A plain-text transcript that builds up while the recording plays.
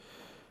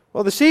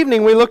Well, this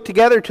evening we look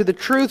together to the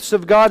truths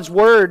of God's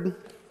Word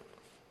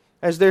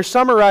as they're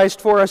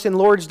summarized for us in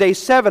Lord's Day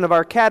 7 of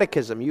our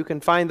Catechism. You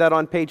can find that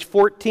on page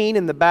 14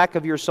 in the back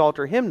of your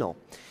Psalter hymnal.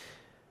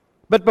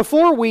 But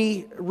before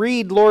we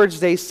read Lord's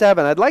Day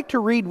 7, I'd like to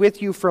read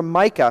with you from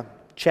Micah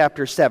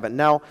chapter 7.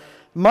 Now,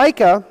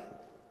 Micah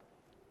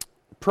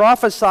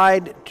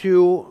prophesied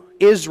to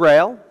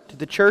Israel, to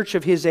the church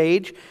of his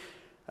age,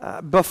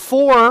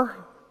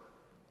 before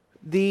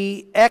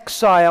the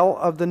exile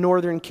of the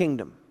northern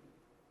kingdom.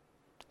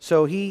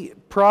 So he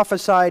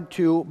prophesied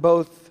to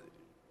both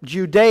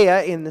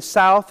Judea in the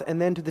south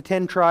and then to the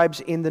 10 tribes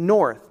in the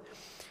north.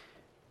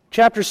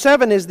 Chapter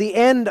 7 is the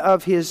end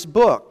of his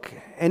book,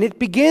 and it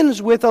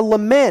begins with a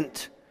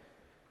lament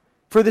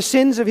for the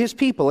sins of his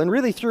people. And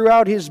really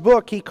throughout his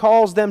book, he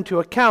calls them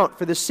to account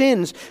for the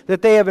sins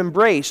that they have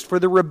embraced, for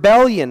the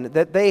rebellion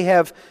that they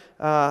have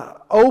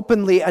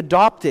openly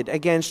adopted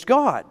against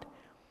God.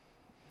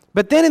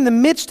 But then in the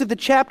midst of the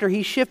chapter,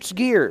 he shifts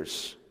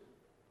gears,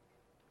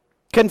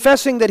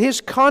 confessing that his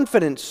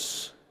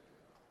confidence,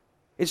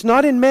 it's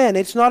not in men,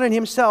 it's not in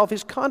himself.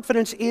 His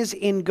confidence is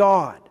in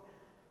God.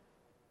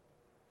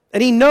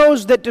 And he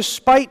knows that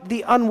despite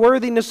the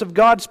unworthiness of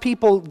God's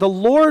people, the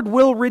Lord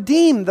will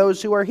redeem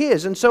those who are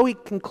his. And so he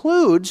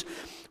concludes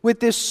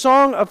with this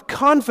song of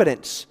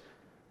confidence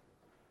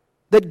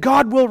that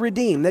God will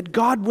redeem, that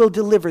God will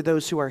deliver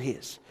those who are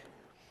his.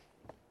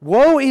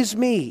 Woe is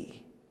me!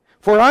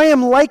 For I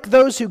am like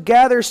those who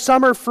gather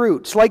summer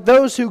fruits, like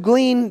those who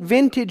glean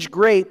vintage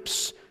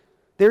grapes.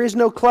 There is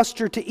no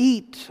cluster to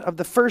eat of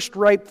the first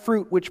ripe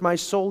fruit which my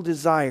soul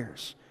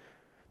desires.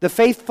 The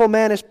faithful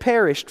man has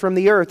perished from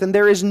the earth, and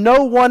there is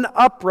no one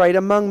upright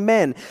among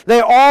men.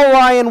 They all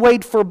lie in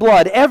wait for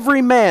blood.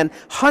 Every man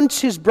hunts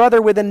his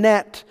brother with a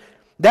net.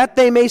 That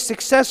they may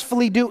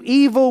successfully do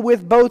evil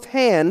with both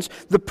hands,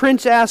 the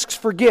prince asks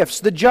for gifts,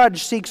 the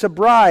judge seeks a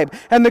bribe,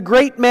 and the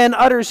great man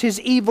utters his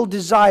evil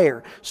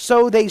desire.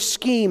 So they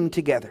scheme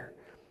together.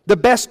 The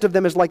best of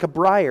them is like a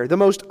briar. The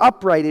most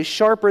upright is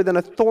sharper than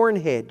a thorn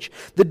hedge.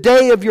 The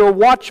day of your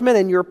watchman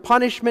and your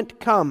punishment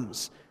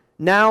comes.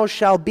 Now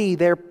shall be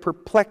their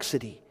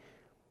perplexity.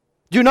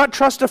 Do not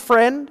trust a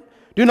friend.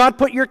 Do not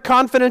put your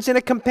confidence in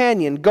a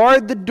companion.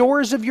 Guard the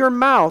doors of your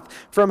mouth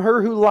from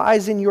her who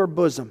lies in your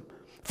bosom.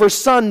 For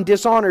son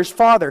dishonors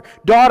father,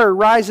 daughter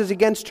rises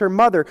against her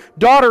mother,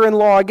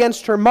 daughter-in-law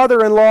against her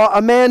mother-in-law.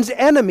 A man's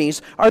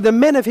enemies are the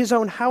men of his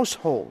own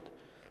household.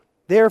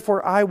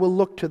 Therefore I will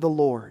look to the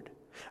Lord.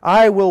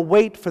 I will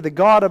wait for the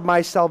God of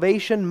my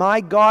salvation.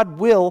 My God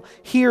will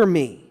hear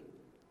me.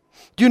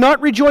 Do not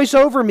rejoice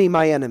over me,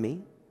 my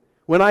enemy.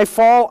 When I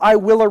fall, I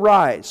will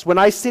arise. When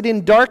I sit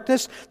in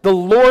darkness, the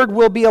Lord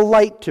will be a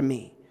light to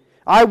me.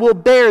 I will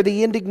bear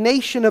the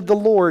indignation of the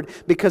Lord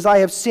because I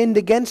have sinned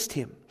against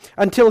him,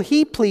 until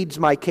he pleads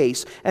my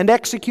case and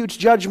executes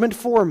judgment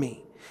for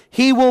me.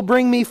 He will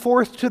bring me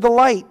forth to the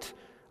light.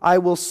 I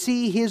will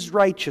see his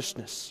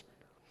righteousness.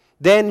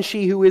 Then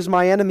she who is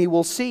my enemy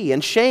will see,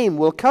 and shame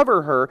will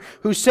cover her,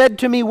 who said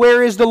to me,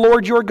 where is the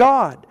Lord your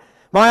God?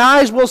 My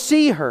eyes will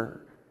see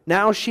her.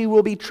 Now she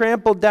will be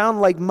trampled down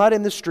like mud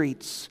in the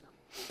streets.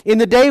 In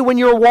the day when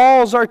your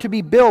walls are to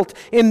be built,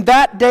 in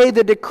that day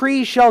the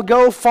decree shall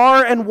go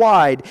far and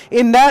wide.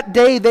 In that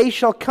day they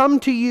shall come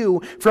to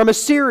you from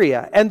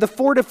Assyria and the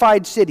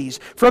fortified cities,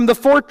 from the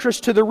fortress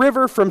to the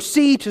river, from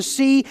sea to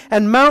sea,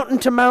 and mountain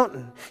to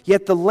mountain.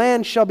 Yet the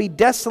land shall be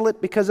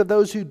desolate because of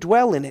those who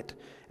dwell in it,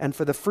 and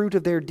for the fruit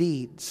of their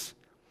deeds.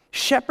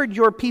 Shepherd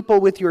your people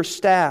with your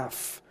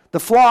staff, the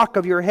flock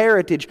of your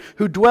heritage,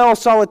 who dwell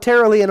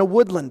solitarily in a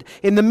woodland,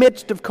 in the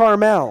midst of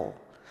Carmel.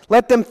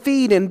 Let them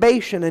feed in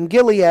Bashan and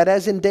Gilead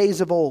as in days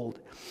of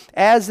old.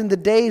 As in the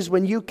days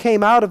when you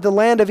came out of the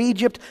land of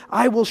Egypt,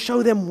 I will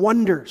show them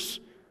wonders.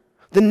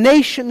 The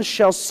nations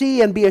shall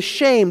see and be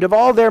ashamed of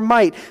all their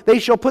might. They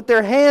shall put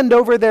their hand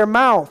over their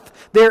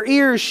mouth. Their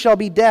ears shall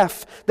be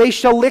deaf. They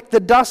shall lick the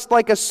dust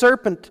like a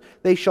serpent.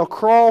 They shall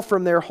crawl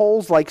from their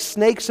holes like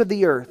snakes of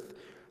the earth.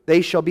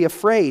 They shall be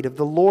afraid of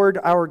the Lord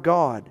our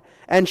God,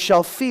 and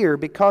shall fear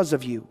because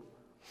of you.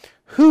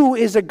 Who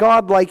is a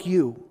God like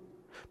you,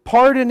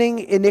 pardoning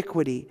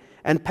iniquity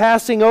and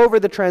passing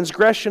over the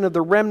transgression of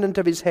the remnant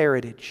of his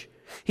heritage?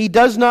 He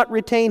does not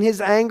retain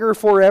his anger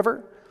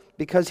forever,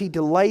 because he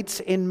delights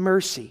in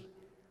mercy.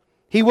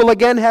 He will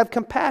again have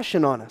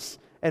compassion on us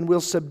and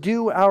will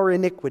subdue our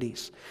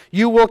iniquities.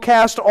 You will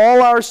cast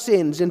all our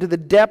sins into the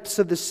depths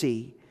of the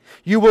sea.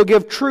 You will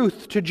give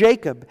truth to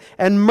Jacob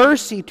and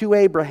mercy to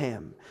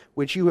Abraham,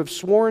 which you have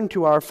sworn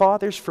to our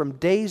fathers from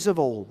days of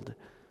old.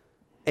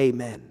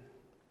 Amen.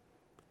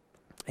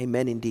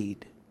 Amen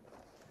indeed.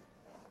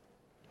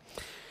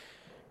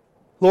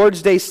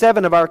 Lord's Day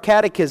 7 of our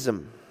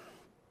Catechism,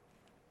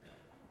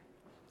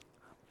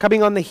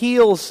 coming on the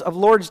heels of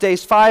Lord's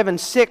Days 5 and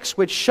 6,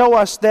 which show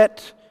us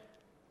that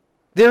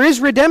there is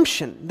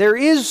redemption, there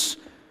is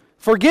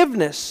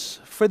forgiveness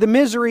for the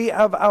misery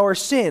of our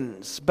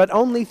sins, but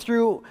only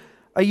through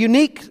a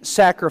unique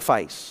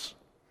sacrifice.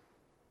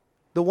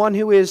 The one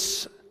who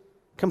is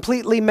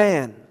completely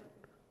man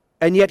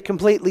and yet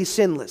completely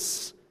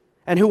sinless,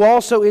 and who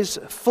also is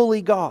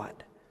fully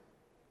God.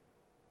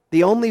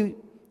 The only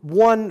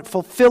one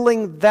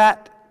fulfilling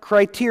that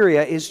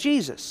criteria is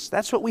Jesus.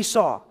 That's what we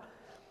saw.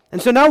 And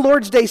so now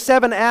Lord's Day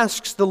 7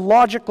 asks the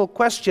logical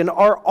question,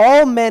 are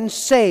all men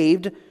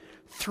saved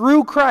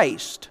through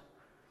Christ,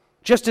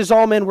 just as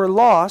all men were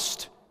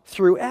lost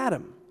through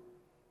Adam?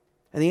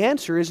 And the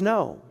answer is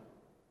no.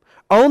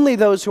 Only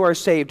those who are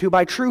saved, who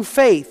by true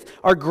faith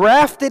are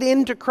grafted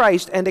into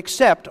Christ and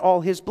accept all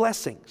His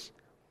blessings.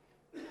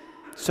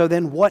 So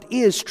then what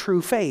is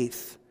true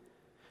faith?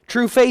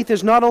 True faith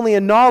is not only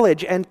a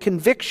knowledge and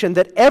conviction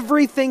that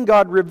everything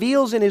God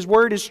reveals in His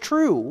Word is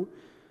true,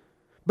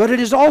 but it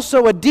is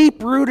also a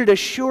deep-rooted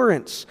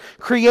assurance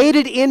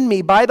created in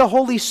me by the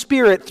Holy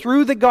Spirit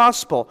through the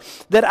gospel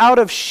that out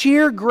of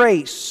sheer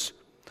grace,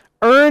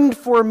 earned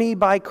for me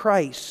by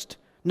Christ,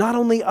 not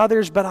only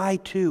others but I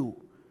too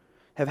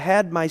have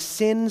had my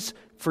sins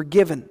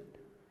forgiven,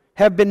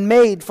 have been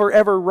made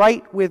forever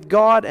right with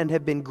God, and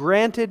have been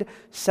granted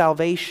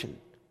salvation.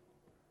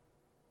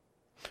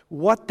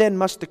 What then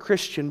must the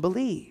Christian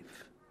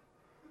believe?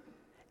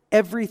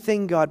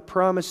 Everything God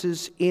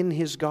promises in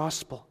His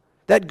gospel.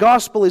 That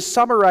gospel is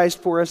summarized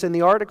for us in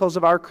the articles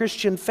of our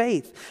Christian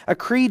faith, a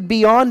creed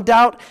beyond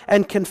doubt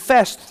and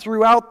confessed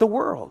throughout the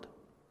world.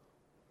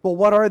 Well,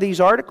 what are these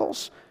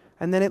articles?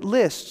 And then it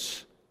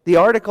lists the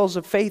articles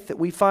of faith that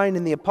we find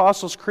in the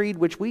Apostles' Creed,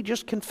 which we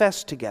just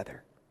confessed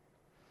together.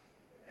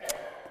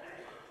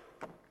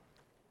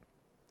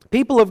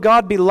 People of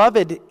God,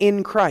 beloved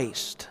in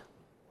Christ,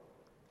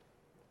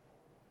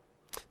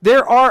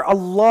 there are a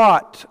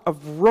lot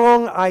of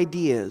wrong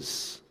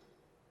ideas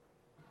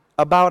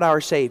about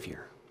our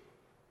Savior.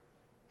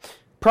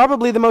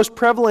 Probably the most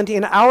prevalent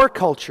in our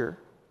culture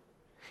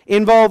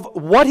involve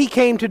what He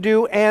came to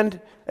do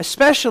and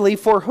especially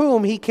for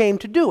whom He came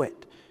to do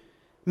it.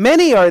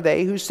 Many are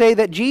they who say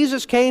that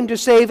Jesus came to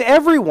save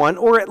everyone,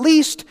 or at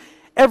least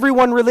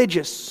everyone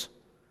religious.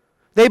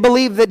 They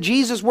believe that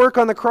Jesus' work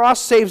on the cross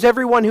saves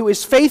everyone who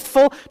is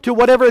faithful to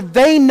whatever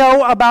they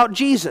know about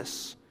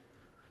Jesus.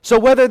 So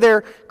whether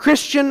they're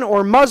Christian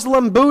or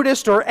Muslim,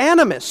 Buddhist or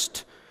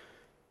animist,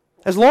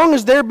 as long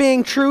as they're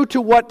being true to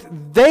what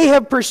they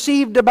have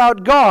perceived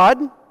about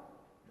God,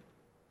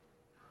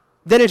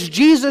 then it's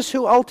Jesus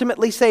who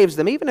ultimately saves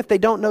them, even if they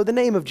don't know the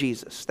name of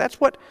Jesus.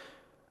 That's what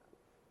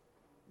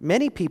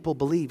many people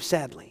believe,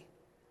 sadly.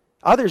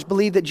 Others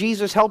believe that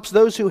Jesus helps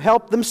those who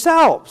help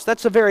themselves.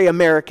 That's a very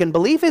American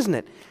belief, isn't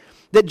it?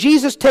 That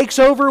Jesus takes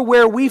over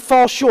where we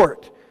fall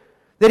short.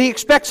 That He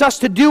expects us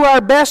to do our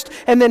best,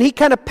 and then He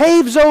kind of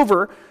paves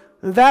over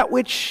that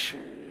which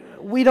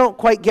we don't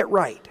quite get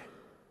right.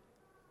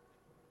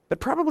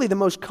 But probably the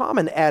most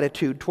common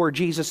attitude toward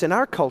Jesus in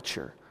our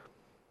culture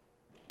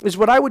is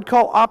what I would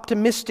call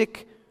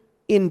optimistic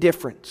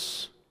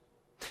indifference.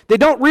 They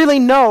don't really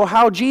know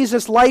how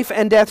Jesus' life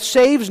and death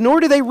saves, nor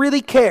do they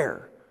really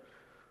care.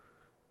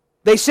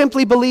 They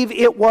simply believe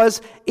it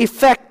was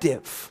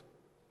effective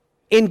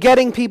in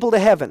getting people to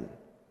heaven.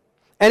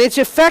 And it's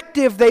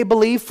effective, they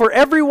believe, for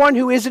everyone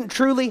who isn't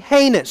truly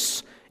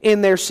heinous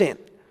in their sin.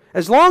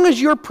 As long as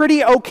you're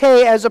pretty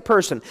okay as a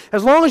person,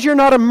 as long as you're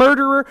not a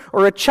murderer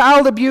or a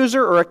child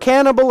abuser or a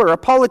cannibal or a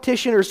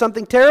politician or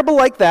something terrible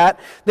like that,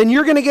 then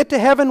you're going to get to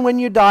heaven when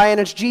you die, and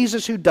it's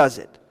Jesus who does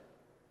it.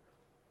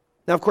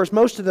 Now, of course,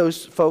 most of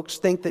those folks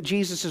think that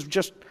Jesus is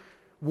just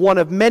one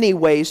of many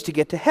ways to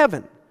get to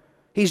heaven.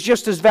 He's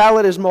just as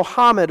valid as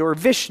Muhammad or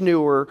Vishnu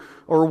or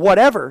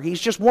whatever. He's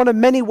just one of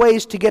many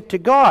ways to get to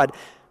God.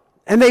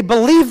 And they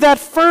believe that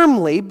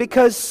firmly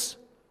because,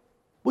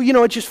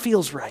 well, it just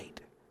feels right.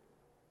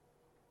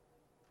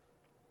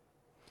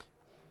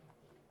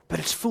 But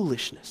it's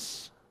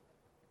foolishness.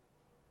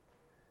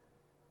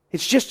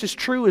 It's just as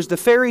true as the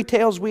fairy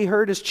tales we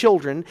heard as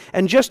children,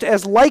 and just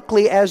as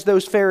likely as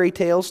those fairy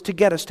tales to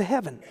get us to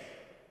heaven.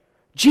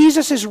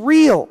 Jesus is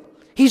real.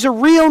 He's a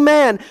real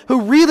man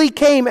who really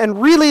came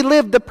and really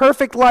lived the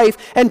perfect life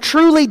and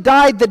truly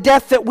died the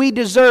death that we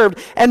deserved,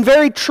 and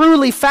very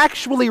truly,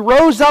 factually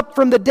rose up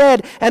from the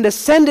dead and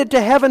ascended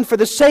to heaven for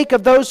the sake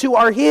of those who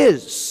are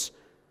His.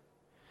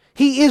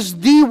 He is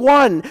the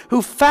one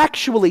who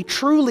factually,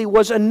 truly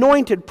was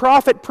anointed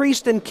prophet,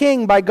 priest, and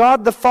king by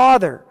God the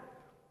Father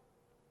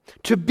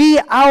to be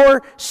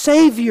our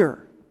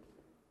Savior.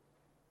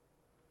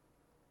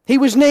 He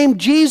was named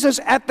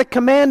Jesus at the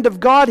command of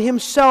God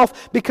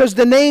Himself, because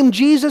the name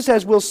Jesus,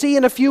 as we'll see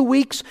in a few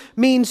weeks,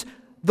 means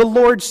the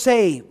Lord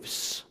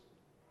saves.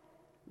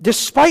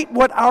 Despite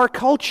what our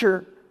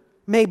culture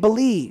may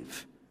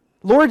believe,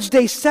 Lord's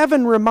Day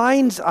 7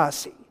 reminds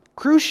us,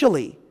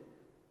 crucially,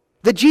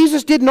 that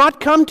Jesus did not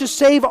come to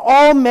save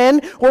all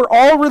men or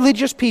all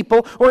religious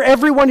people or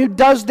everyone who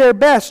does their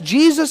best.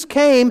 Jesus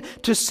came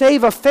to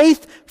save a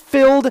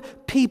faith-filled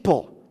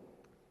people.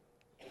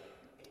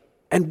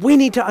 And we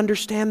need to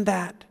understand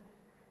that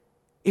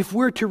if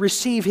we're to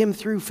receive Him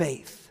through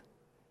faith.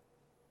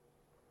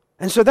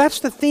 And so that's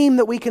the theme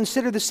that we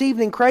consider this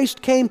evening.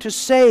 Christ came to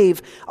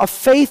save a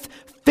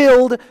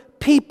faith-filled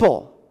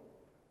people.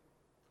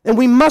 And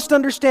we must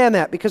understand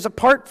that, because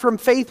apart from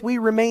faith we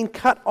remain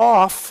cut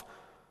off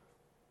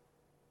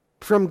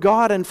from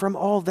God and from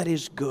all that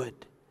is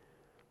good.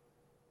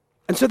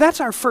 And so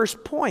that's our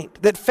first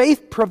point, that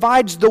faith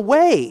provides the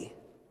way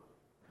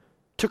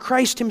to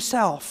Christ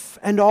himself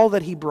and all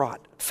that he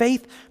brought.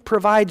 Faith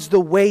provides the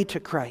way to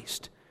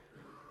Christ.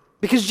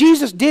 Because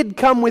Jesus did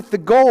come with the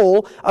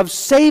goal of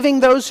saving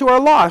those who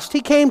are lost.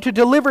 He came to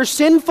deliver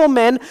sinful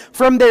men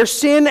from their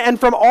sin and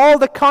from all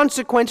the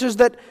consequences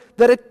that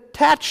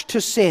attach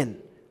to sin.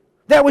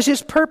 That was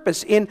his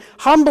purpose in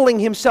humbling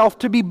himself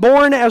to be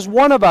born as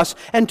one of us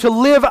and to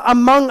live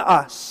among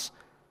us.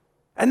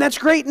 And that's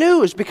great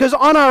news, because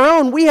on our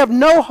own we have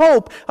no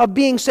hope of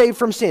being saved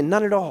from sin,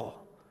 none at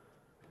all.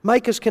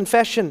 Micah's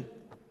confession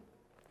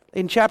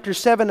in chapter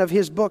 7 of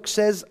his book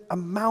says a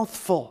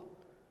mouthful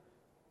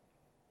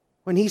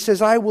when he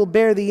says, I will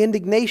bear the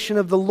indignation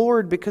of the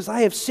Lord because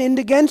I have sinned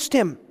against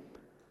him,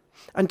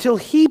 until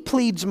he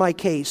pleads my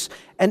case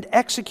and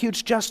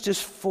executes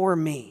justice for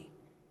me.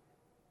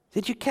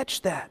 Did you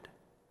catch that?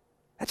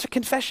 That's a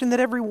confession that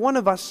every one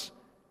of us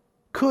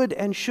could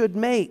and should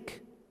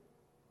make.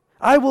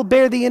 I will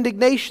bear the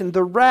indignation,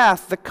 the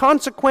wrath, the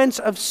consequence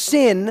of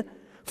sin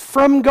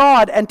from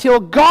God until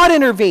God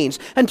intervenes,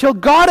 until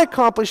God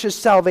accomplishes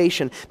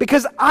salvation.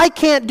 Because I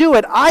can't do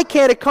it. I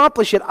can't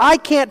accomplish it. I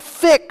can't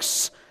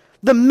fix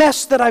the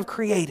mess that I've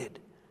created.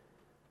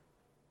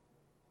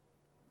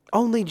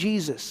 Only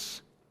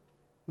Jesus,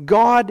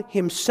 God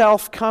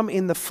himself come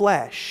in the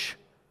flesh,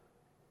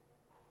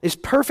 is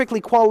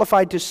perfectly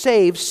qualified to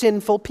save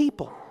sinful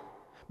people.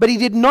 But he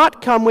did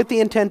not come with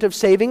the intent of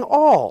saving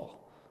all.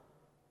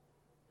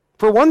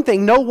 For one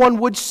thing, no one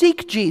would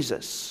seek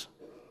Jesus.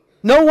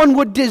 No one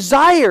would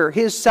desire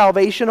his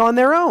salvation on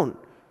their own.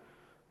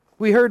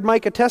 We heard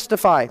Micah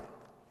testify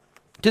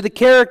to the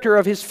character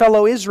of his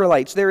fellow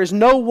Israelites. There is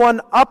no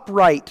one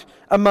upright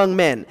among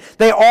men.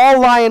 They all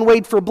lie in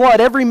wait for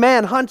blood. Every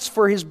man hunts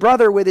for his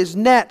brother with his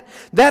net,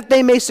 that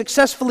they may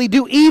successfully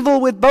do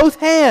evil with both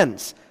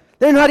hands.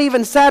 They're not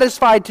even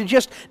satisfied to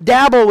just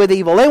dabble with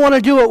evil. They want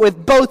to do it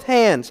with both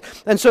hands.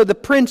 And so the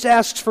prince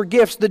asks for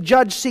gifts. The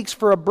judge seeks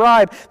for a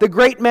bribe. The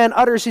great man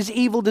utters his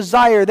evil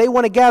desire. They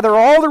want to gather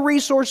all the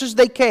resources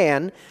they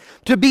can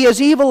to be as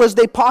evil as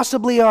they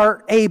possibly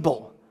are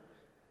able.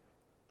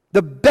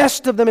 The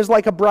best of them is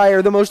like a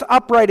briar. The most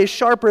upright is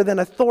sharper than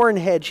a thorn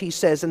hedge, he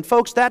says. And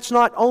folks, that's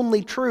not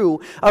only true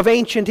of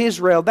ancient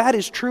Israel. That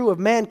is true of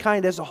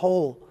mankind as a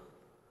whole.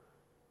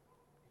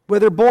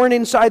 Whether born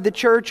inside the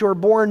church or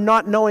born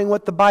not knowing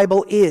what the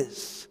Bible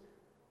is.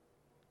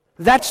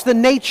 That's the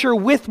nature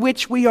with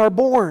which we are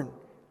born.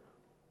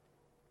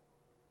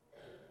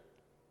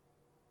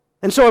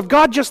 And so if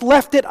God just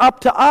left it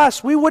up to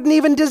us, we wouldn't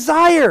even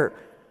desire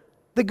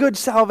the good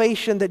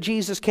salvation that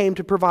Jesus came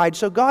to provide.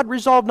 So God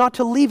resolved not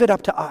to leave it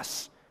up to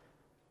us.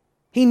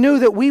 He knew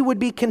that we would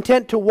be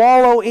content to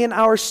wallow in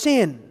our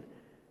sin.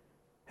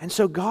 And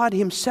so God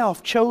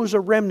himself chose a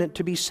remnant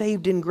to be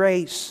saved in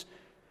grace.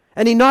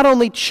 And he not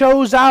only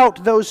chose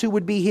out those who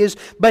would be his,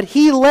 but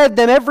he led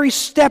them every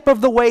step of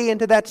the way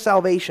into that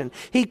salvation.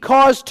 He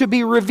caused to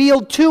be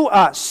revealed to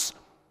us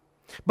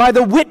by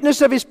the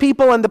witness of his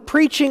people and the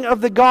preaching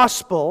of the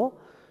gospel,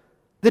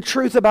 the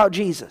truth about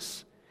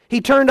Jesus.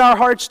 He turned our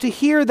hearts to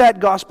hear that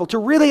gospel, to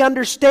really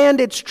understand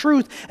its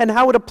truth and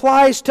how it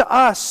applies to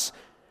us.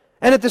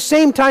 And at the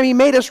same time, he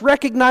made us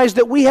recognize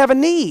that we have a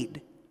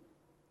need.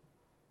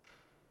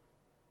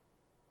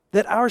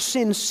 That our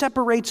sin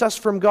separates us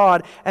from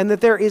God and that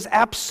there is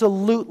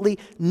absolutely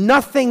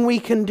nothing we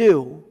can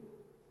do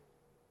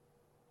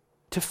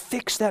to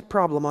fix that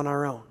problem on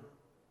our own.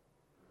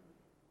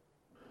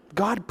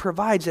 God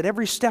provides at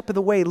every step of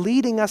the way,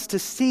 leading us to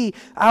see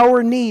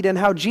our need and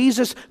how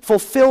Jesus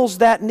fulfills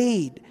that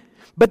need.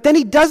 But then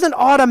he doesn't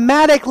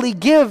automatically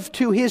give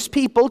to his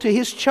people, to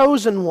his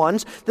chosen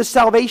ones, the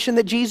salvation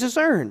that Jesus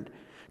earned.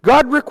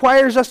 God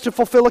requires us to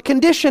fulfill a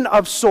condition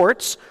of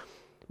sorts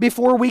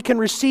before we can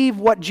receive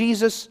what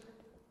Jesus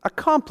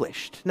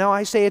accomplished. Now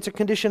I say it's a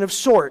condition of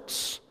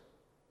sorts,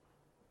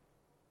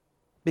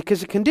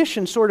 because a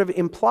condition sort of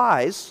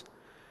implies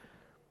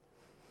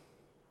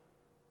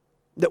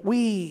that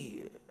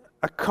we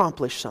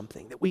accomplish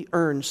something, that we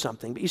earn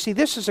something. But you see,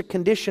 this is a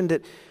condition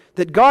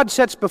that God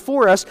sets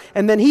before us,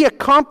 and then he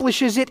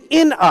accomplishes it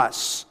in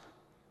us.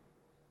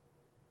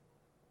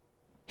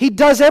 He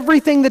does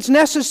everything that's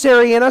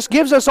necessary in us,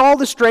 gives us all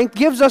the strength,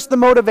 gives us the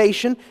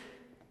motivation,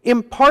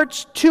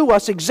 imparts to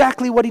us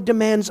exactly what he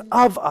demands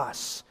of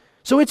us.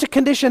 So it's a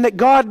condition that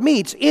God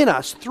meets in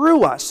us,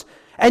 through us,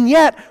 and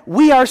yet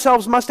we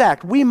ourselves must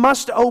act. We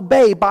must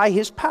obey by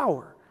his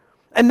power.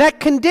 And that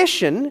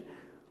condition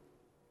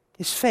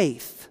is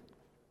faith.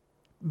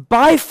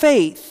 By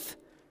faith,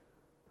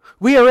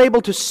 we are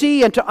able to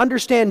see and to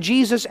understand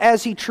Jesus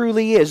as he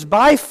truly is.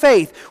 By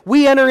faith,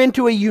 we enter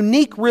into a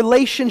unique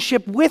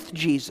relationship with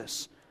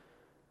Jesus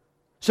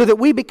so that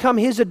we become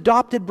his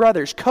adopted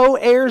brothers,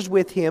 co-heirs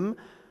with him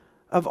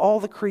of all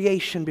the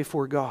creation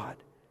before God.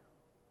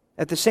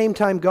 At the same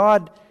time,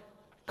 God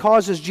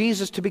causes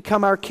Jesus to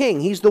become our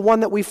king. He's the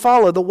one that we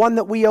follow, the one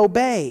that we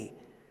obey.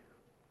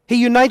 He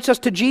unites us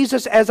to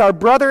Jesus as our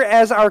brother,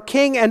 as our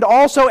king, and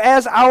also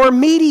as our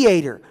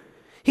mediator.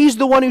 He's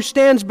the one who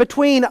stands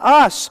between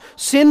us,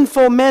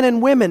 sinful men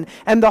and women,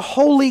 and the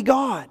holy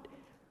God,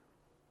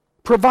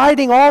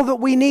 providing all that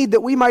we need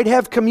that we might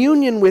have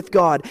communion with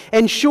God,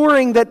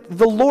 ensuring that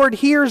the Lord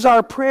hears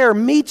our prayer,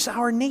 meets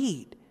our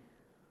need.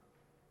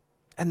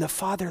 And the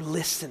Father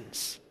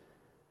listens.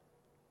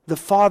 The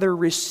Father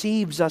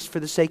receives us for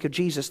the sake of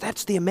Jesus.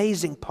 That's the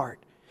amazing part.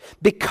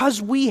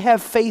 Because we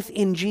have faith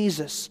in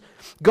Jesus,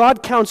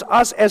 God counts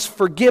us as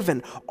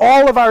forgiven,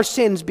 all of our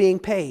sins being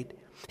paid.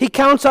 He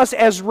counts us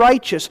as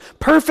righteous,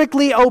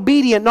 perfectly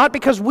obedient, not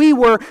because we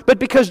were, but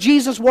because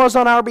Jesus was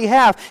on our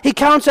behalf. He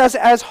counts us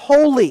as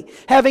holy,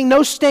 having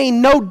no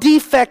stain, no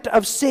defect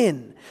of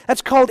sin.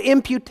 That's called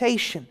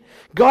imputation.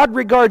 God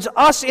regards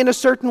us in a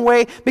certain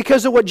way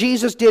because of what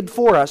Jesus did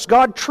for us.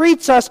 God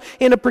treats us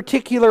in a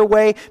particular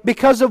way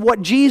because of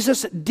what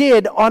Jesus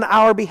did on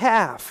our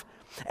behalf.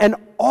 And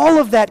all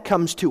of that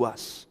comes to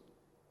us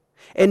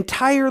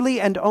entirely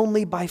and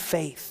only by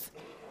faith.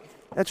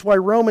 That's why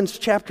Romans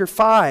chapter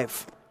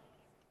 5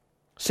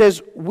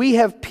 says, we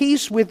have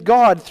peace with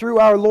God through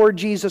our Lord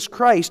Jesus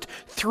Christ,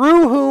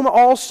 through whom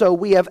also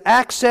we have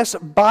access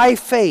by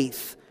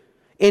faith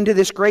into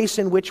this grace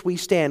in which we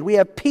stand. We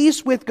have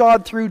peace with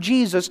God through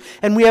Jesus,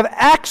 and we have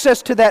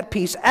access to that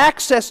peace,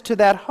 access to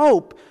that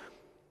hope,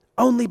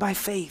 only by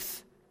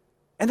faith.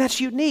 And that's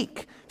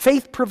unique.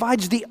 Faith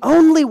provides the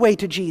only way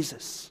to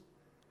Jesus.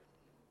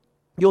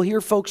 You'll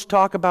hear folks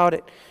talk about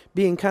it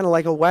being kind of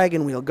like a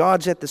wagon wheel.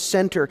 God's at the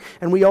center,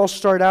 and we all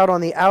start out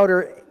on the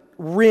outer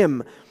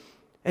rim.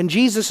 And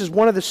Jesus is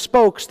one of the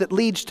spokes that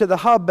leads to the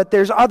hub, but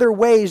there's other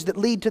ways that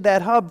lead to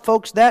that hub.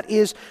 Folks, that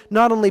is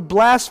not only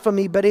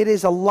blasphemy, but it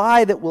is a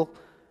lie that will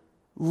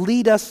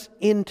lead us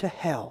into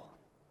hell.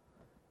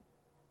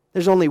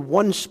 There's only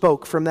one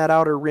spoke from that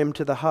outer rim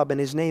to the hub, and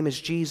His name is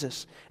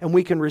Jesus. And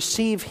we can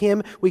receive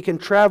Him, we can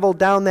travel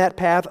down that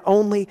path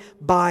only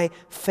by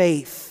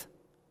faith.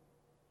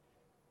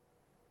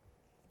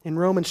 In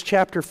Romans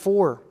chapter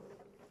 4,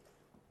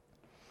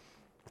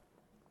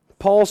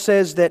 Paul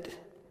says that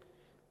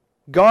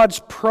God's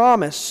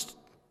promise,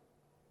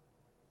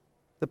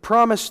 the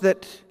promise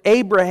that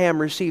Abraham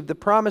received, the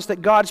promise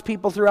that God's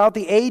people throughout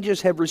the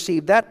ages have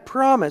received, that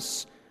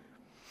promise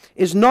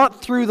is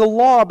not through the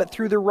law, but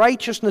through the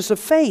righteousness of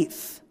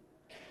faith.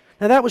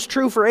 Now that was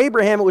true for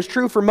Abraham, it was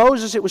true for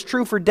Moses, it was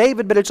true for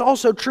David, but it's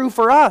also true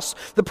for us.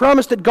 The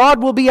promise that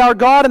God will be our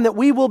God and that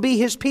we will be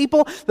His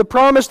people. The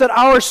promise that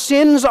our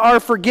sins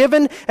are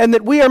forgiven and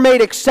that we are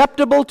made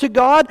acceptable to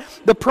God.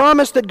 The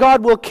promise that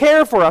God will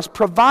care for us,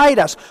 provide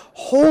us,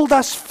 hold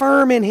us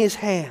firm in His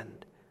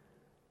hand.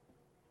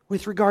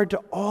 With regard to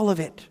all of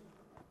it,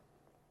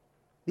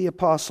 the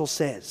apostle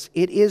says,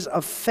 it is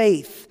of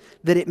faith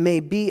that it may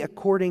be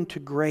according to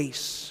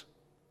grace.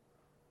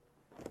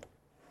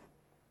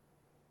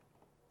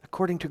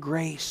 According to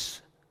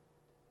grace.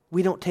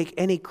 We don't take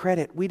any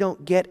credit. We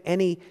don't get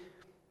any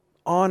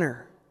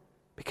honor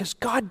because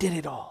God did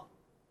it all.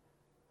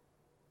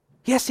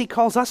 Yes, He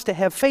calls us to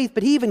have faith,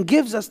 but He even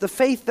gives us the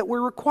faith that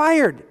we're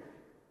required.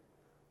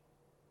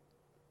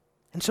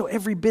 And so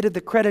every bit of the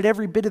credit,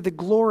 every bit of the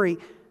glory,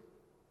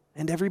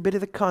 and every bit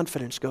of the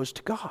confidence goes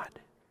to God.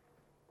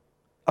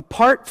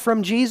 Apart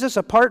from Jesus,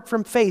 apart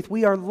from faith,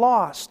 we are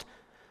lost.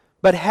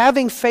 But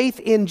having faith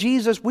in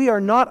Jesus, we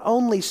are not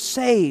only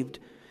saved,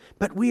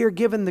 but we are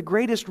given the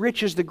greatest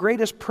riches, the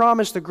greatest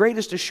promise, the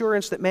greatest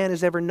assurance that man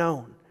has ever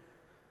known.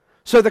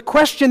 So the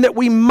question that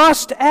we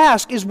must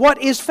ask is,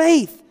 what is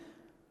faith?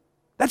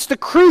 That's the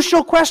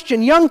crucial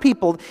question. Young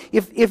people,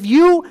 if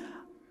you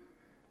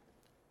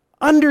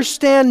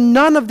understand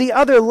none of the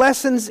other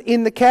lessons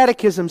in the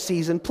catechism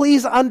season,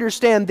 please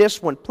understand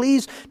this one.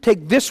 Please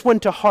take this one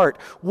to heart.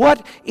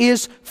 What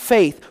is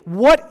faith?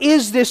 What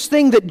is this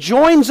thing that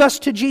joins us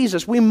to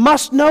Jesus? We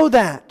must know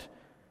that.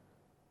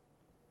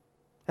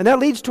 And that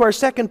leads to our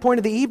second point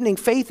of the evening.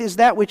 Faith is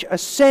that which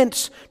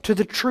assents to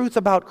the truth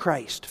about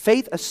Christ.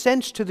 Faith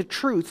assents to the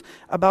truth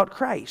about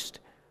Christ.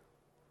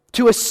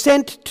 To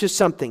assent to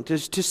something. To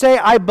say,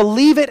 I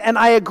believe it and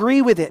I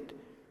agree with it.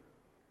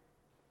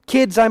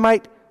 Kids, I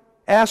might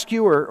ask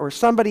you, or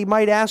somebody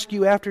might ask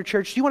you after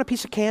church, do you want a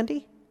piece of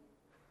candy?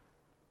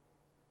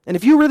 And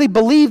if you really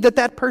believe that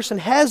that person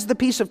has the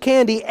piece of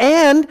candy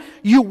and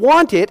you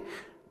want it,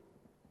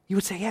 you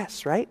would say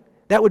yes, right?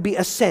 That would be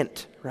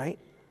assent, right?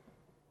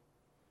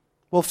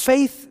 Well,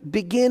 faith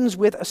begins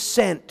with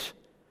assent.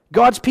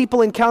 God's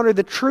people encounter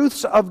the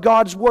truths of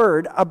God's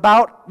Word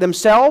about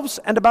themselves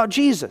and about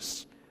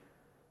Jesus.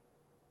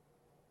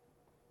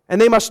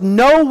 And they must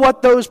know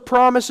what those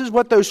promises,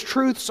 what those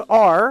truths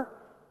are,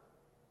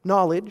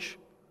 knowledge,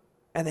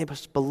 and they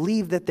must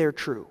believe that they're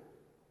true.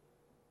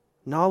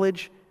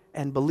 Knowledge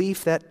and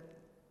belief, that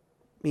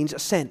means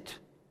assent.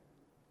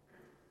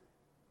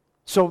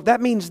 So that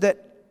means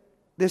that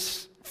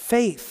this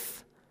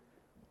faith,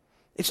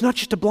 it's not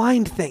just a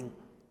blind thing.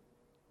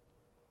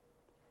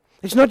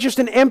 It's not just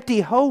an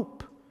empty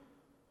hope.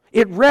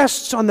 It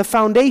rests on the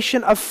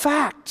foundation of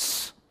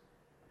facts.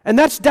 And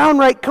that's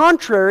downright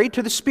contrary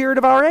to the spirit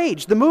of our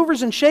age. The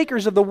movers and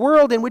shakers of the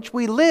world in which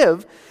we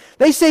live,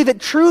 they say that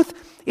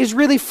truth is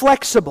really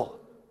flexible.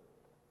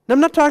 Now, I'm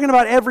not talking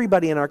about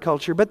everybody in our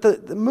culture, but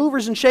the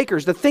movers and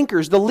shakers, the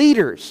thinkers, the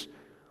leaders.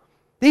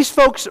 These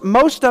folks,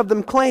 most of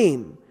them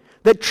claim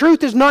that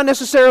truth is not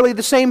necessarily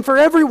the same for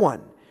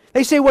everyone.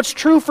 They say what's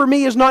true for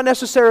me is not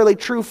necessarily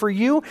true for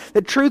you.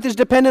 That truth is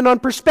dependent on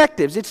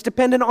perspectives. It's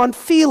dependent on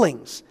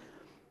feelings.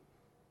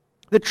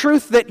 The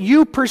truth that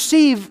you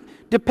perceive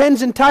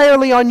depends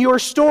entirely on your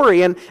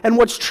story, and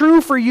what's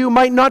true for you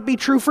might not be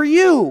true for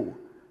you.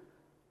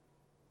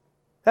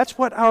 That's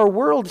what our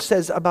world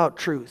says about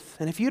truth.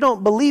 And if you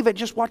don't believe it,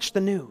 just watch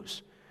the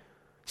news.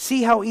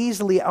 See how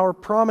easily our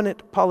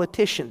prominent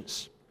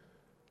politicians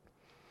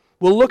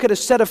will look at a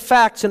set of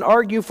facts and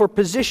argue for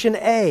position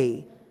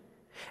A,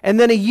 and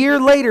then a year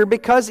later,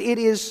 because it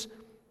is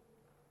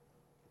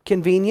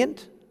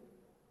convenient,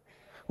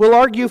 will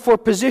argue for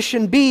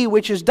position B,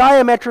 which is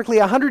diametrically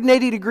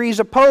 180 degrees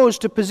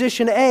opposed to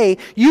position A,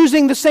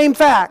 using the same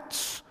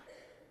facts.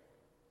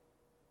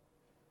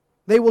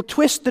 They will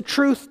twist the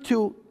truth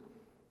to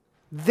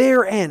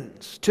their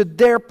ends, to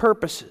their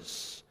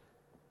purposes.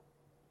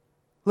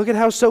 Look at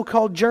how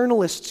so-called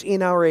journalists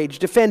in our age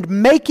defend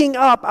making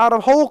up out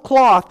of whole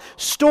cloth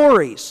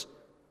stories,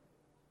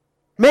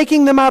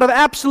 making them out of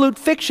absolute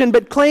fiction,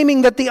 but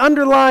claiming that the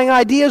underlying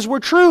ideas were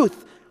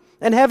truth,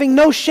 and having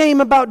no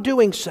shame about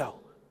doing so.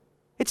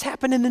 It's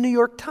happened in the New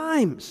York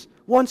Times,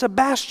 once a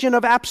bastion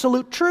of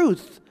absolute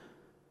truth.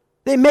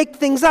 They make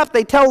things up.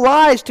 They tell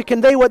lies to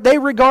convey what they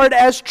regard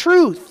as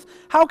truth.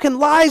 How can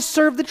lies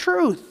serve the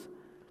truth?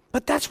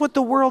 But that's what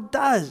the world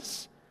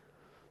does.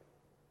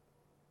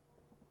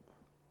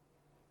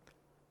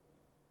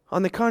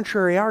 On the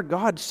contrary, our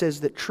God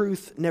says that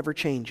truth never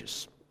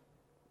changes,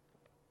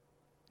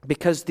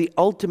 because the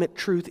ultimate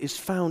truth is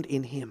found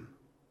in Him.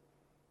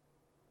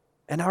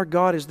 And our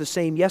God is the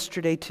same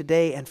yesterday,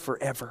 today, and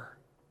forever.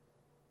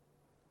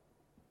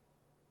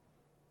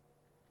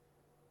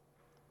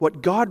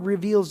 What God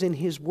reveals in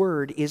His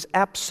Word is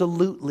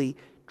absolutely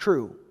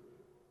true.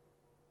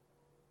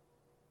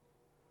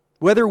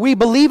 Whether we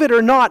believe it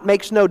or not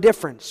makes no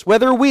difference.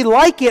 Whether we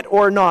like it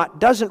or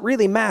not doesn't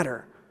really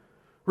matter.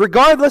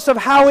 Regardless of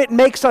how it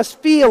makes us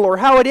feel or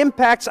how it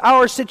impacts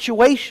our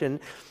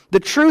situation, the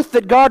truth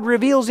that God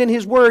reveals in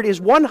His Word is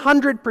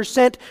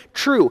 100%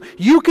 true.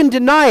 You can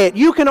deny it.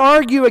 You can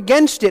argue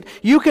against it.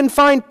 You can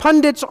find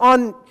pundits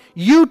on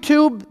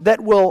YouTube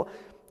that will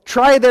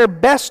try their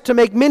best to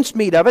make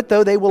mincemeat of it,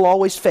 though they will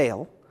always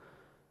fail.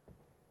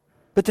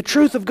 But the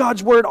truth of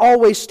God's Word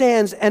always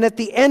stands, and at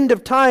the end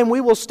of time we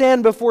will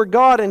stand before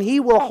God, and He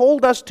will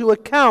hold us to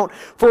account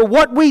for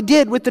what we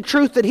did with the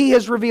truth that He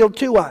has revealed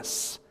to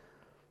us.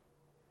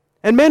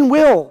 And men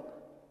will,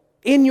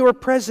 in your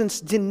presence,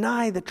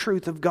 deny the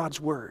truth of God's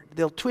Word.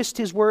 They'll twist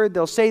His Word.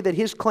 They'll say that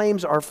His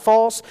claims are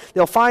false.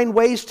 They'll find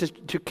ways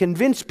to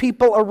convince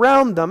people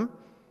around them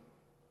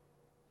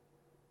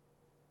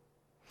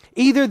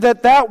either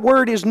that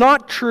Word is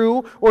not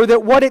true, or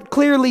that what it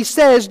clearly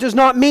says does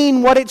not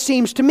mean what it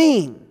seems to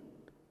mean.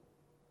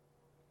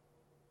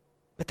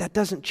 But that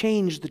doesn't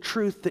change the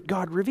truth that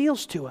God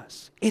reveals to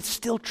us. It's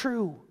still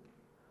true.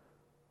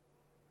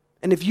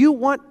 And if you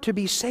want to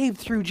be saved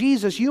through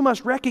Jesus, you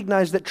must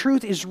recognize that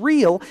truth is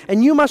real,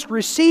 and you must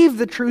receive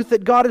the truth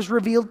that God has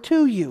revealed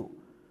to you.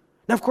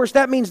 Now, of course,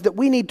 that means that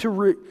we need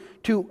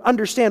to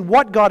understand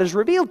what God has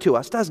revealed to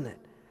us, doesn't it?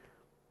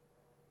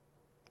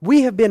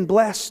 We have been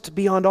blessed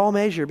beyond all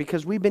measure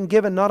because we've been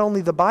given not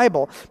only the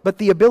Bible, but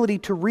the ability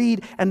to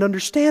read and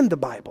understand the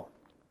Bible.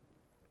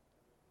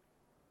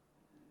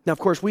 Now, of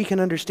course, we can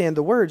understand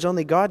the words.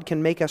 Only God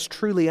can make us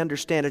truly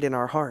understand it in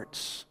our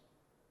hearts.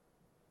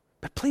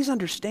 But please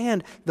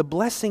understand the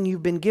blessing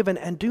you've been given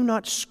and do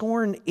not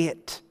scorn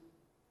it.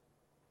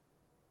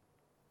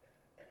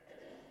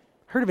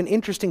 Heard of an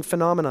interesting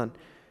phenomenon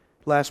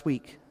last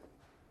week.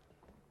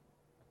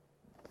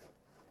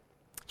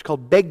 It's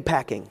called beg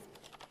packing.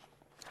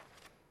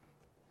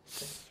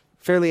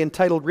 Fairly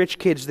entitled rich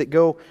kids that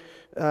go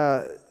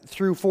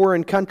through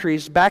foreign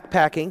countries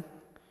backpacking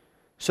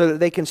so that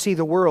they can see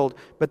the world,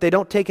 but they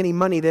don't take any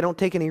money, they don't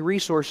take any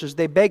resources.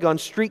 They beg on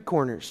street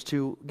corners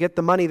to get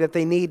the money that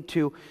they need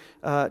to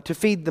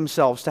feed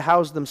themselves, to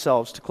house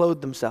themselves, to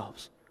clothe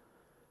themselves.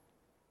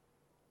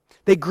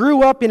 They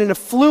grew up in an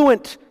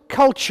affluent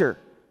culture.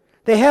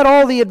 They had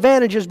all the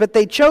advantages, but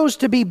they chose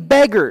to be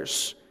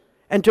beggars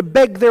and to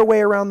beg their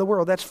way around the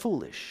world. That's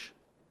foolish.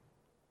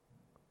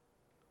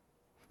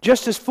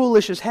 Just as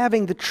foolish as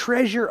having the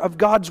treasure of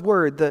God's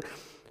Word,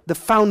 the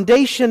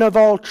foundation of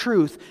all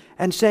truth,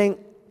 and saying,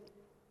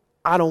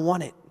 I don't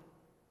want it.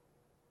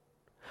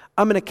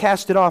 I'm going to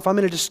cast it off. I'm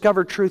going to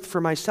discover truth for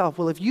myself.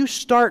 Well, if you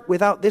start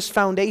without this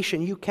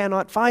foundation, you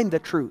cannot find the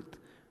truth.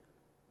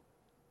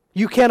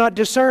 You cannot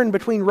discern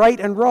between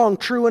right and wrong,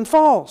 true and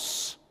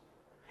false.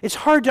 It's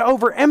hard to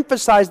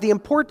overemphasize the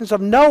importance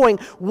of knowing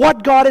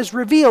what God has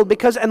revealed,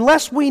 because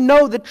unless we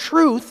know the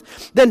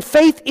truth, then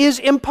faith is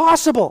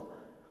impossible.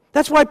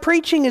 That's why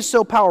preaching is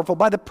so powerful.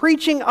 By the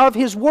preaching of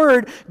His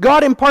Word,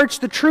 God imparts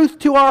the truth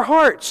to our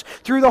hearts.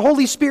 Through the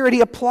Holy Spirit,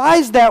 He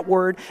applies that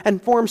Word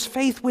and forms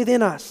faith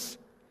within us.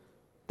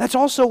 That's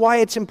also why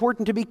it's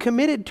important to be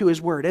committed to His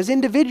Word. As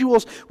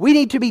individuals, we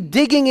need to be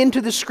digging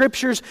into the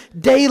Scriptures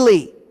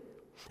daily.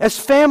 As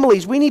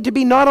families, we need to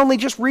be not only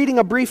just reading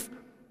a brief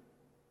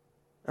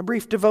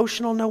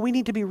devotional. No, we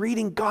need to be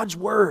reading God's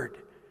Word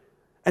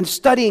and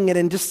studying it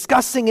and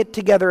discussing it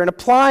together and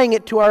applying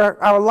it to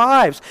our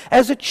lives.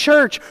 As a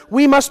church,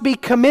 we must be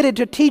committed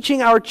to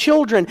teaching our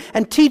children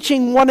and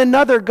teaching one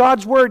another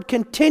God's Word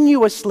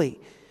continuously.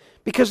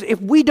 Because if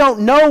we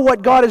don't know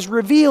what God has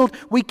revealed,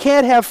 we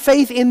can't have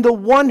faith in the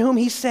one whom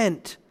He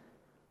sent.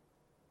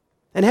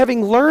 And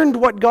having learned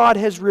what God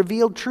has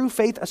revealed, true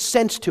faith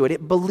assents to it.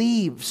 It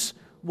believes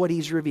what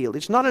He's revealed.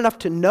 It's not enough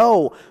to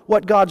know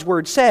what God's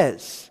Word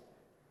says.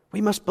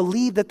 We must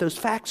believe that those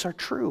facts are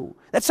true.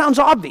 That sounds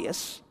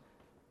obvious.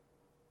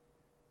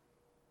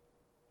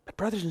 But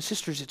brothers and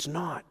sisters, it's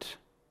not.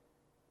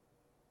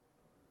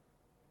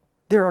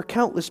 There are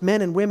countless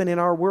men and women in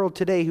our world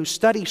today who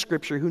study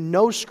Scripture, who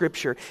know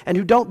Scripture, and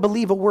who don't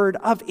believe a word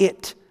of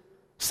it.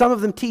 Some of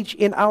them teach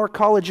in our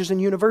colleges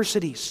and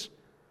universities.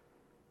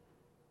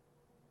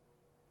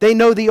 They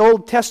know the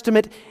Old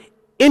Testament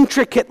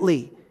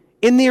intricately,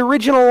 in the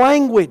original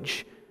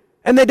language.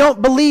 And they don't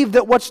believe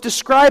that what's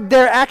described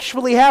there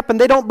actually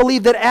happened. They don't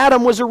believe that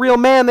Adam was a real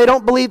man. They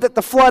don't believe that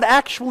the flood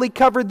actually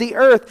covered the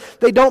earth.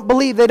 They don't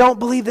believe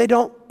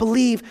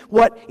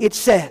what it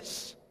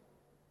says.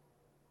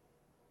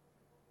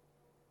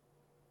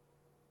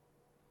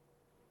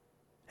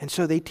 And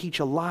so they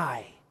teach a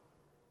lie.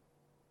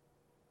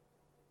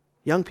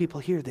 Young people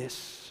hear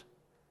this.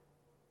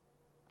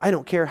 I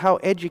don't care how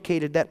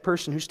educated that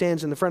person who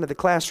stands in the front of the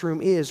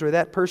classroom is, or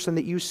that person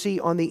that you see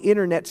on the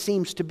internet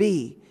seems to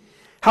be.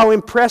 How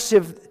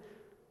impressive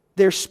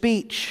their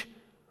speech,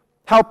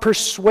 how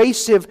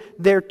persuasive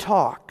their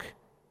talk.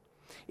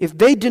 If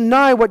they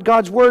deny what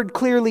God's Word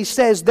clearly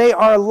says, they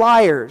are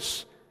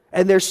liars,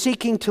 and they're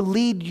seeking to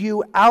lead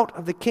you out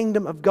of the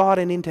kingdom of God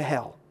and into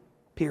hell.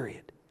 Period.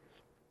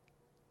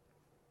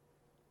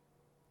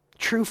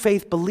 True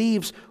faith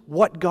believes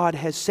what God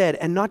has said,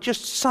 and not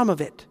just some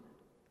of it.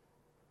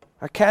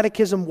 Our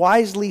catechism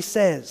wisely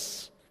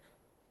says,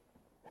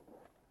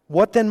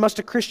 what then must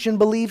a Christian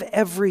believe?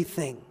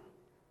 Everything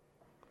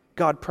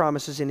God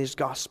promises in His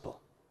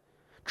gospel.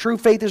 True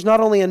faith is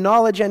not only a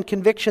knowledge and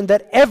conviction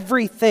that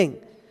everything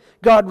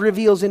God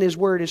reveals in His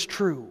Word is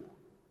true.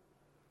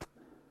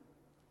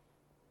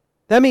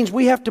 That means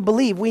we have to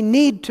believe, we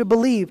need to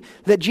believe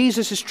that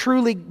Jesus is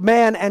truly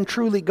man and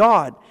truly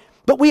God.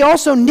 But we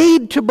also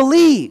need to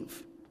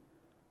believe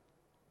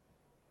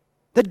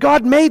that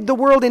God made the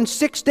world in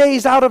 6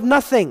 days out of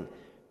nothing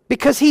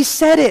because He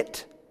said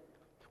it.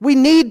 We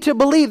need to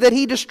believe that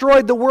He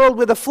destroyed the world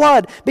with a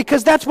flood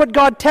because that's what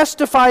God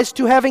testifies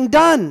to having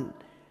done.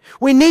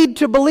 We need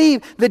to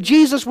believe that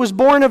Jesus was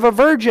born of a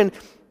virgin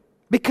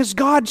because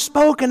God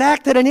spoke and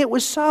acted and it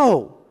was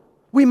so.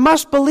 We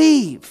must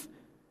believe,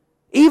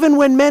 even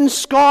when men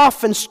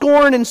scoff and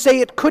scorn and say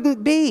it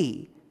couldn't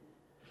be.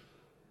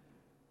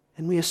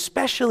 And we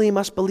especially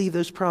must believe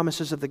those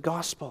promises of the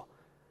gospel.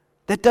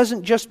 That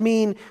doesn't just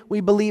mean we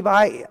believe,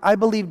 I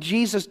believe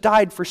Jesus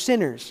died for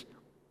sinners.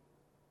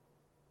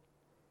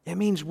 It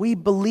means we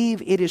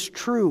believe it is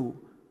true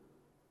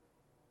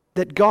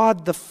that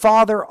God the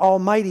Father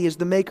Almighty is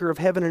the maker of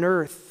heaven and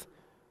earth.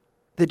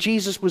 That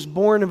Jesus was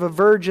born of a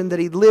virgin, that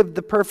He lived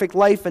the perfect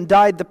life and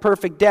died the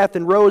perfect death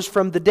and rose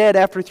from the dead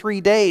after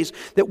 3 days.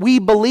 That we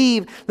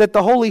believe that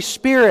the Holy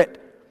Spirit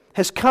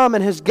has come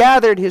and has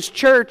gathered His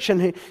church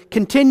and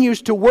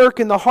continues to work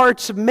in the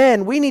hearts of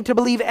men. We need to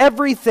believe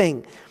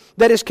everything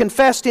that is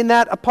confessed in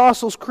that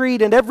Apostles'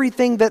 Creed and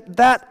everything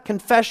that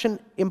confession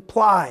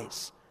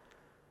implies.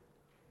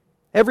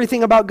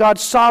 Everything about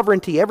God's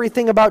sovereignty,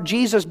 everything about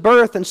Jesus'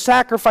 birth and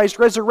sacrifice,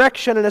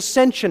 resurrection and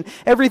ascension,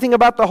 everything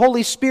about the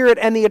Holy Spirit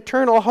and the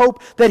eternal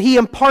hope that He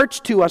imparts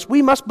to us.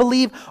 We must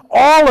believe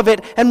all of it,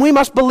 and we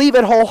must believe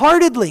it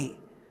wholeheartedly.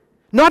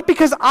 Not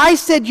because I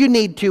said you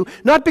need to,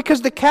 not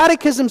because the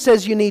catechism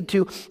says you need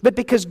to, but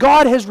because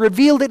God has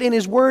revealed it in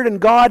His Word, and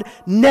God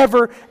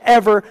never,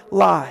 ever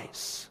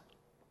lies.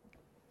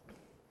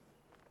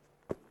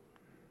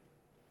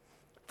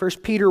 1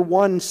 Peter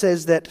 1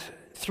 says that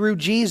through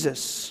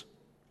Jesus,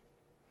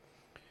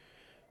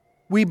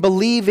 we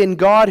believe in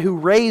God who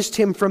raised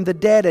Him from the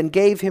dead and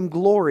gave Him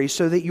glory,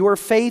 so that your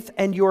faith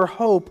and your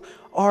hope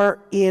are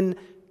in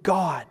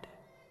God.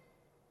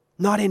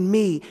 Not in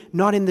me,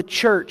 not in the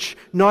church,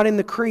 not in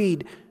the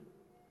creed,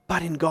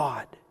 but in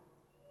God.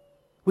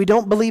 We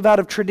don't believe out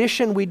of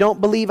tradition. We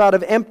don't believe out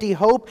of empty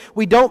hope.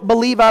 We don't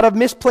believe out of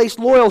misplaced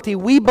loyalty.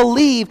 We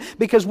believe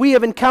because we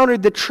have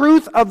encountered the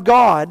truth of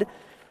God,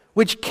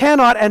 which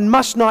cannot and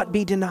must not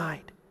be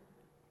denied.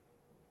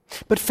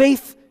 But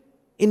faith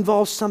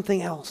involves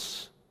something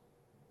else.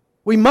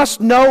 We must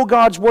know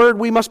God's Word.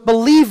 We must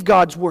believe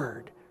God's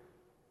Word.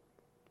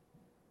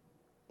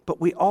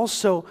 But we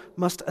also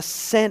must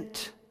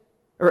accept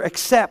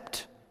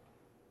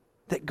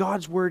that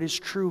God's Word is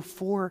true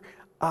for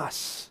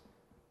us.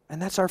 And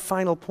that's our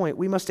final point.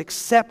 We must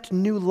accept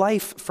new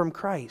life from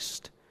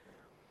Christ.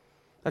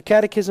 A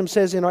catechism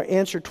says in our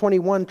answer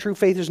 21, true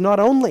faith is not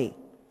only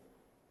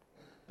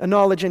a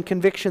knowledge and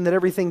conviction that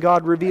everything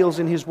God reveals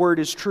in His Word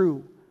is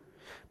true.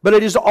 But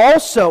it is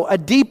also a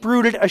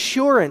deep-rooted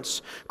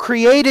assurance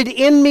created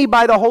in me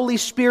by the Holy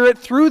Spirit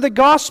through the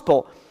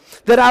gospel,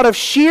 that out of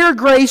sheer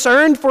grace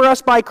earned for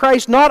us by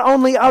Christ, not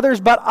only others,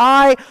 but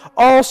I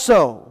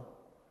also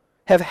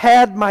have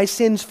had my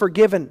sins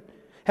forgiven,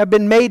 have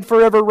been made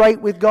forever right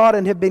with God,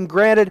 and have been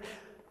granted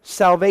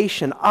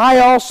salvation.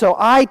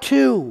 I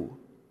too,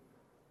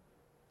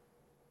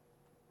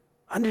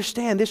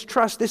 understand this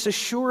trust, this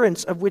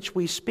assurance of which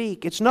we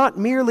speak. It's not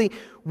merely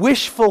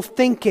wishful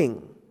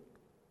thinking,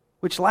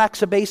 which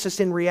lacks a basis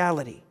in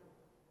reality.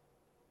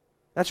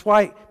 That's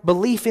why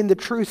belief in the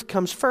truth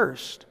comes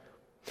first.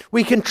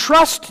 We can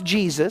trust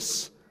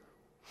Jesus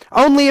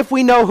only if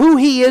we know who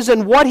He is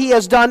and what He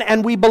has done,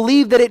 and we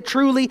believe that it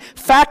truly,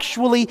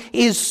 factually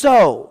is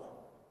so.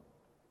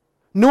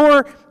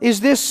 Nor is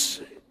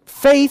this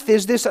faith,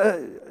 is this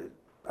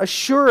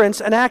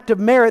assurance an act of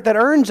merit that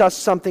earns us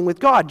something with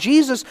God.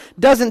 Jesus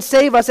doesn't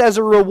save us as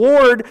a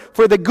reward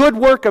for the good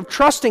work of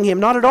trusting Him,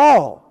 not at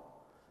all.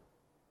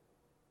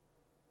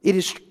 It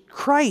is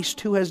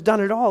Christ who has done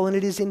it all, and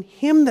it is in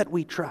Him that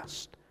we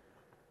trust.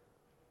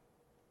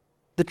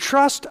 The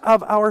trust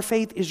of our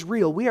faith is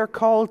real. We are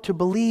called to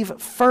believe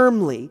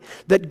firmly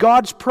that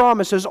God's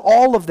promises,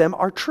 all of them,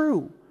 are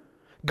true.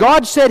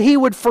 God said He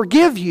would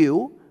forgive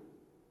you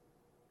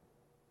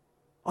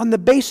on the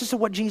basis of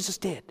what Jesus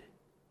did.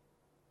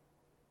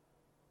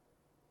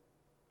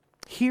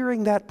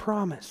 Hearing that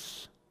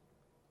promise,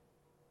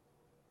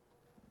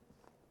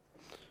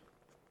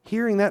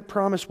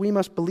 we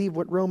must believe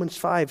what Romans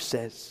 5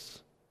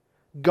 says.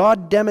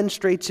 God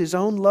demonstrates His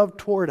own love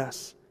toward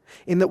us,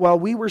 in that while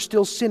we were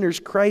still sinners,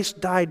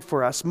 Christ died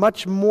for us.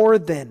 Much more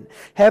then,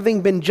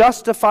 having been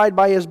justified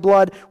by His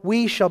blood,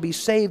 we shall be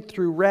saved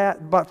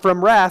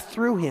from wrath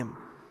through Him.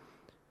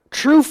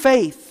 True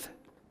faith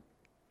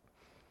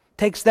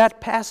takes that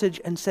passage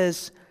and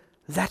says,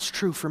 that's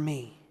true for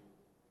me.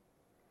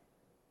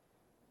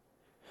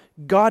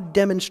 God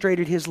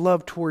demonstrated His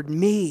love toward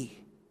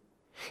me,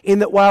 in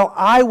that while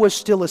I was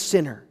still a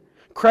sinner,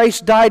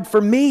 Christ died for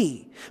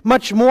me.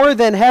 Much more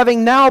than,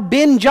 having now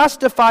been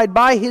justified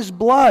by His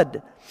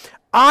blood,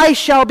 I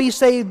shall be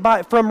saved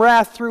from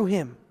wrath through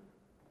Him.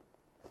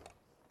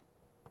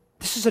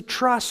 This is a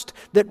trust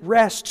that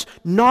rests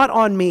not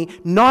on me,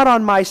 not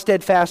on my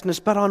steadfastness,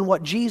 but on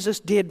what Jesus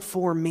did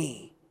for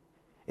me.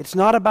 It's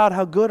not about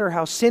how good or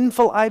how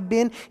sinful I've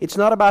been. It's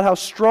not about how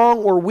strong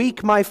or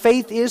weak my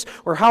faith is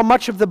or how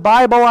much of the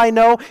Bible I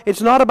know.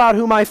 It's not about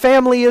who my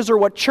family is or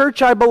what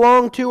church I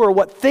belong to or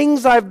what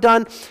things I've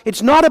done.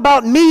 It's not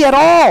about me at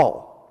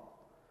all.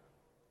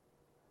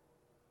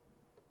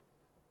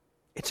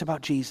 It's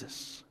about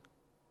Jesus.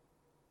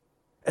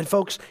 And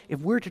folks, if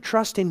we're to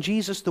trust in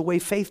Jesus the way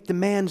faith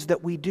demands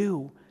that we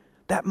do,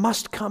 that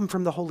must come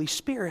from the Holy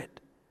Spirit.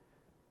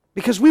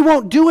 Because we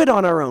won't do it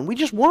on our own. We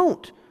just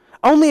won't.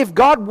 Only if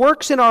God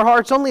works in our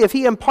hearts, only if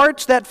He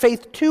imparts that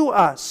faith to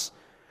us,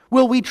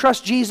 will we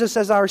trust Jesus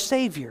as our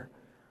Savior.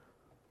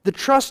 The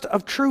trust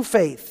of true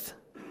faith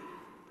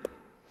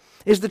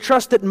is the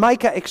trust that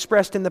Micah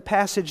expressed in the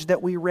passage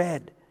that we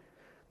read.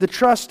 The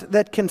trust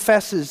that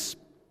confesses,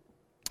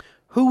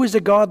 "Who is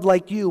a God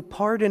like you,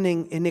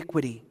 pardoning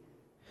iniquity,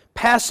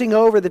 passing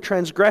over the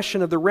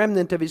transgression of the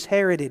remnant of His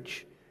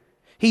heritage?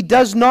 He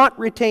does not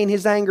retain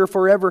His anger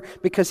forever,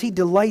 because He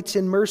delights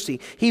in mercy.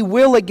 He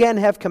will again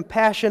have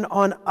compassion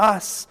on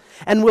us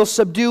and will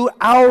subdue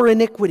our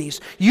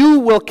iniquities. You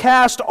will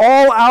cast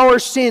all our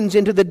sins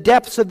into the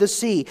depths of the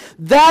sea."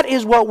 That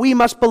is what we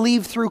must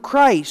believe through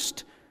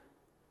Christ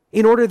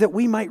in order that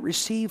we might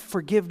receive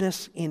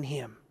forgiveness in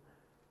Him.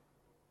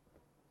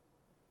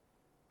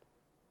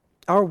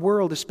 Our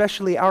world,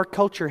 especially our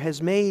culture,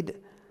 has made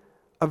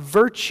a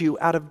virtue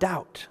out of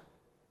doubt.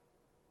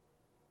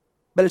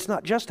 But it's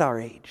not just our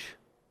age.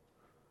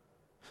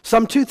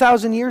 Some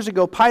 2,000 years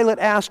ago, Pilate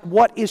asked,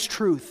 "What is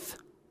truth?"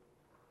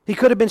 He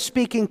could have been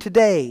speaking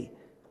today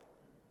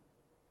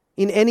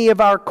in any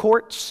of our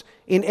courts,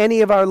 in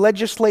any of our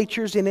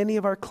legislatures, in any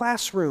of our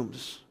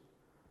classrooms.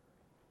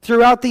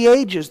 Throughout the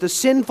ages, the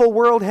sinful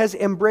world has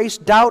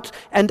embraced doubt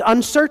and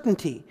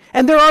uncertainty.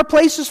 And there are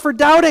places for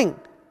doubting.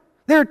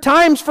 There are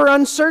times for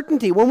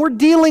uncertainty. When we're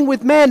dealing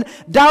with men,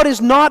 doubt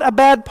is not a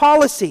bad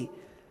policy.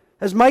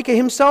 As Micah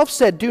himself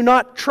said, do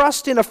not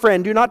trust in a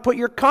friend. Do not put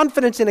your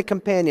confidence in a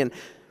companion.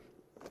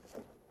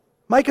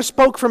 Micah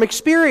spoke from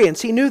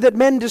experience. He knew that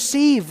men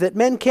deceive, that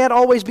men can't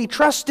always be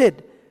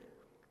trusted.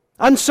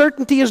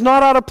 Uncertainty is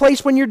not out of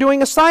place when you're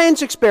doing a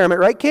science experiment,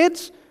 right,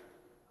 kids?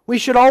 We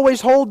should always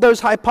hold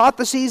those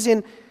hypotheses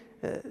in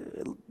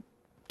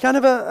kind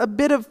of a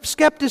bit of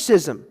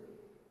skepticism.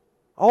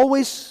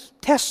 Always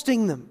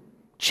testing them,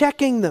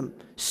 checking them,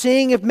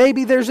 seeing if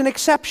maybe there's an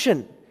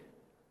exception.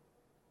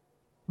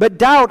 But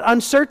doubt,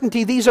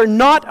 uncertainty, these are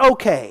not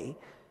okay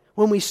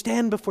when we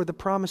stand before the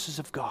promises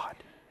of God.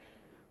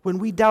 When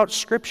we doubt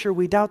Scripture,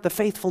 we doubt the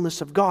faithfulness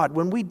of God.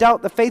 When we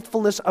doubt the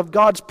faithfulness of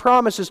God's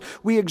promises,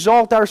 we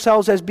exalt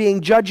ourselves as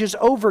being judges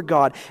over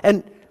God.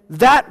 And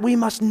that we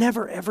must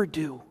never, ever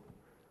do.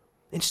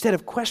 Instead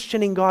of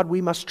questioning God,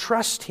 we must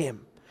trust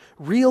Him.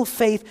 Real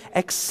faith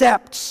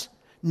accepts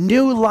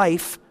new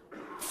life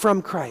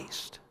from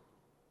Christ.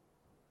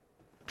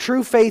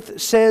 True faith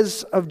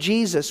says of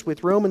Jesus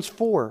with Romans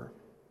 4,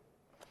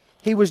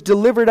 He was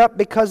delivered up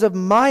because of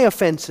my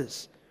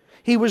offenses.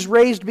 He was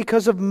raised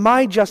because of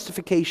my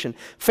justification.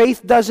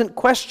 Faith doesn't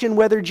question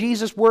whether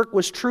Jesus' work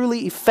was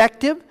truly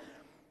effective.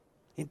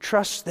 It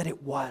trusts that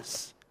it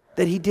was,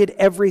 that He did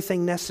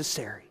everything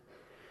necessary.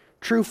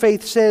 True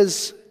faith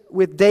says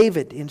with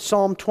David in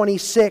Psalm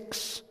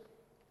 26,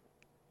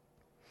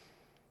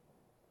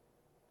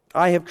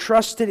 I have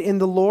trusted in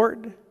the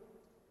Lord,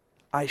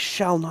 I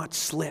shall not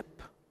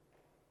slip.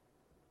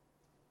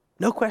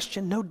 No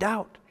question, no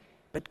doubt,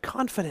 but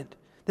confident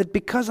that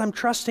because I'm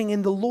trusting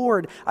in the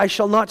Lord, I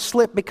shall not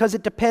slip, because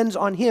it depends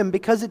on Him,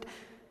 because it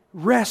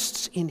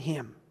rests in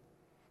Him.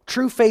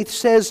 True faith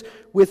says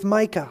with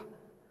Micah,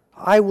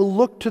 I will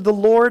look to the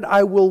Lord,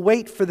 I will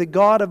wait for the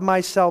God of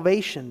my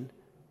salvation.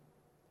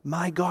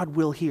 My God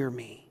will hear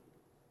me.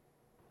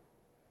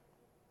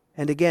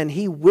 And again,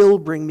 He will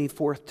bring me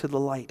forth to the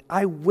light.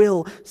 I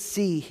will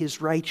see His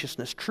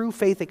righteousness. True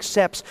faith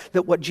accepts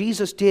that what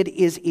Jesus did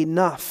is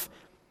enough.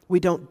 We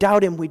don't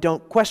doubt Him. We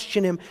don't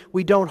question Him.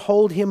 We don't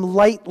hold Him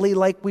lightly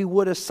like we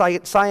would a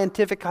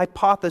scientific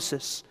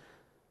hypothesis.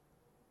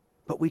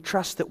 But we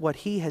trust that what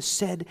He has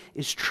said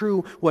is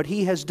true, what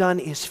He has done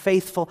is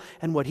faithful,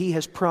 and what He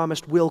has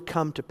promised will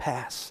come to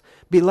pass.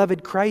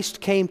 Beloved,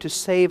 Christ came to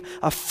save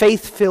a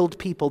faith-filled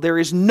people. There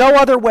is no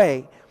other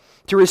way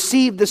to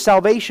receive the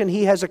salvation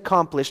He has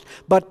accomplished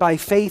but by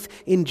faith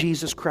in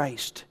Jesus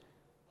Christ.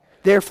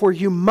 Therefore,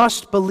 you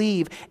must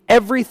believe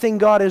everything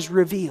God has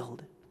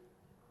revealed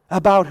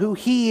about who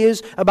He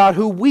is, about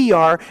who we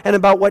are, and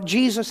about what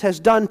Jesus has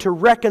done to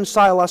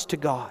reconcile us to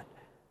God.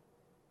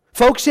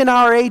 Folks in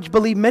our age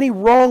believe many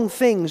wrong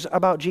things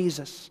about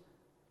Jesus,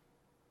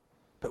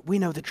 but we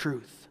know the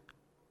truth.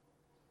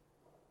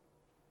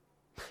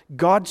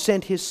 God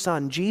sent His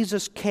Son.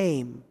 Jesus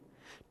came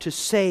to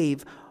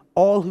save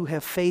all who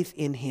have faith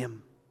in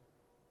Him.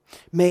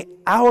 May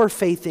our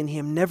faith in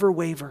Him never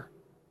waver,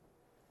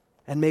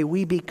 and may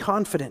we be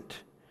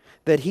confident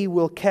that He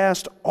will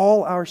cast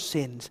all our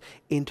sins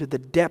into the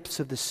depths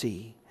of the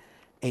sea.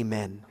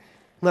 Amen.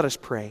 Let us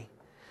pray.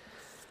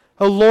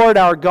 O Lord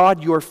our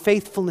God, Your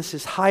faithfulness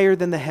is higher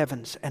than the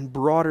heavens and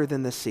broader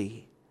than the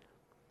sea.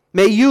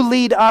 May You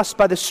lead us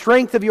by the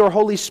strength of Your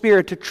Holy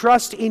Spirit to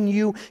trust in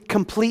You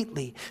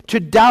completely, to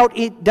doubt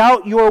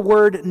Your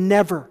word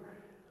never,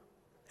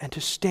 and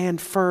to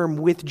stand firm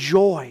with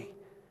joy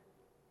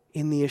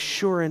in the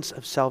assurance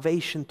of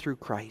salvation through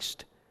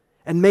Christ.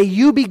 And may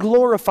You be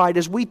glorified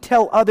as we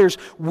tell others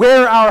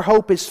where our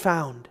hope is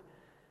found.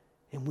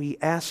 And we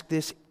ask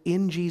this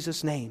in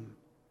Jesus' name.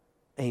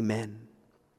 Amen.